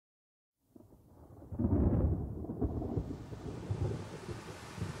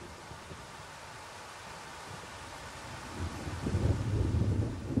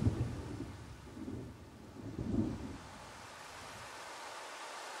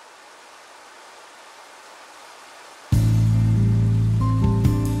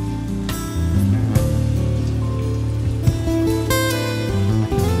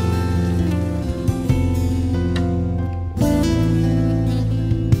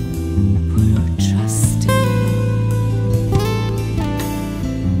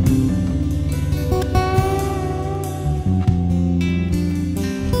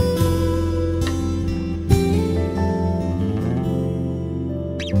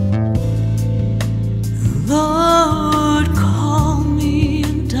Lord, call me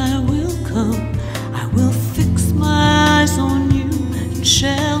and I will come. I will fix my eyes on you and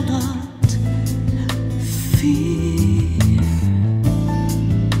shall not fear.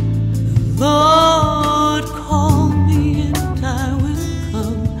 Lord, call me and I will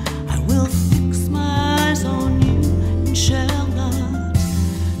come. I will fix my eyes on you and shall not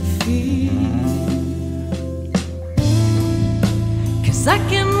fear. 'Cause I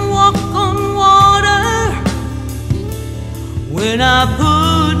can walk on water when I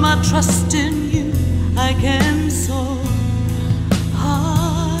put my trust in you. I can soar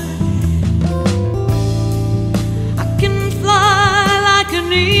high. I can fly like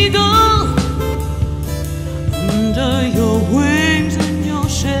an eagle under your wings and your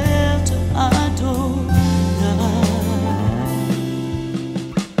shelter I don't hide.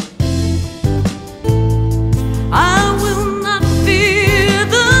 I will not fear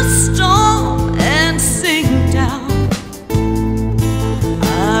the storm and sink down.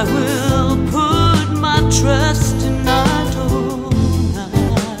 I will put my trust in Adonai.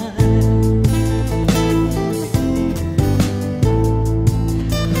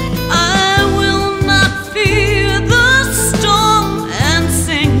 I will not fear the storm and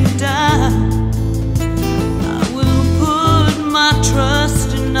sink down. I will put my trust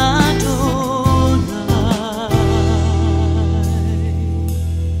in Adonai.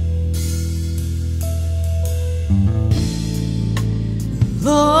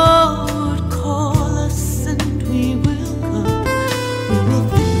 Lord, call us and we will come. We will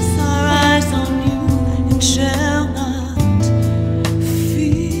fix our eyes on you and shall not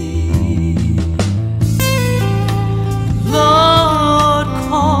fear. Lord,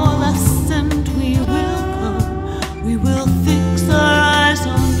 call us and we will come. We will fix our eyes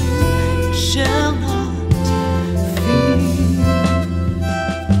on you and shall not fear.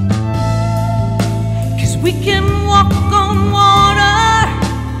 'Cause we can walk on water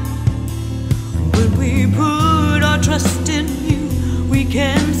when we put our trust in you. We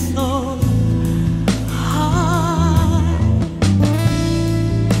can soar high.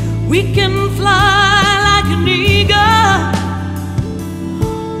 We can fly like an eagle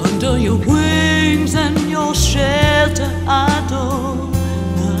under your wings and your shelter I adore.